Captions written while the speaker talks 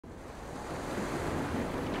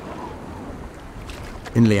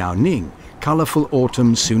In Liaoning, colourful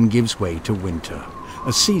autumn soon gives way to winter,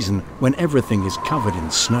 a season when everything is covered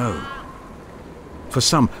in snow. For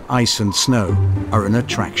some, ice and snow are an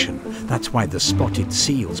attraction. That's why the spotted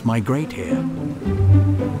seals migrate here.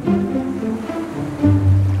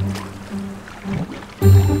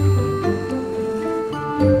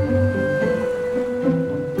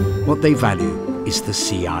 What they value is the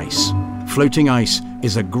sea ice. Floating ice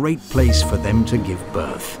is a great place for them to give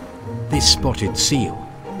birth. This spotted seal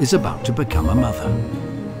is about to become a mother.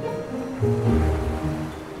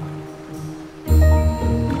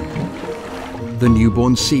 The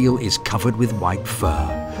newborn seal is covered with white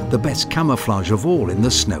fur, the best camouflage of all in the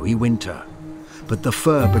snowy winter. But the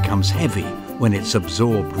fur becomes heavy when it's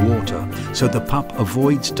absorbed water, so the pup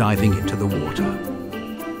avoids diving into the water.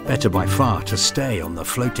 Better by far to stay on the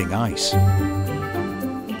floating ice.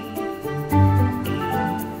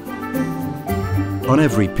 On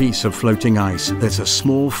every piece of floating ice, there's a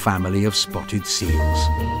small family of spotted seals.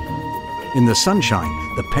 In the sunshine,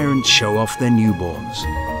 the parents show off their newborns.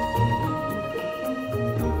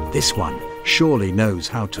 This one surely knows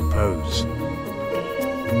how to pose.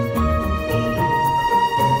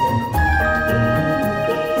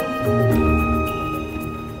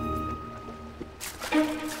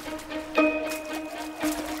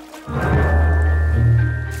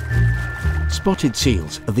 Spotted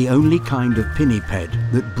seals are the only kind of pinniped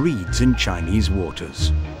that breeds in Chinese waters.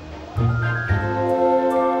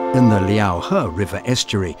 In the Liaohe River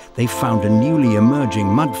Estuary, they found a newly emerging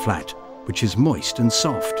mudflat, which is moist and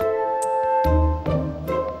soft.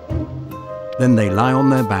 Then they lie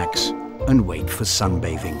on their backs and wait for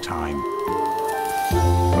sunbathing time.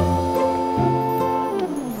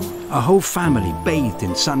 A whole family bathed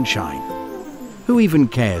in sunshine. Who even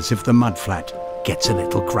cares if the mudflat gets a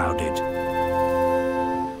little crowded?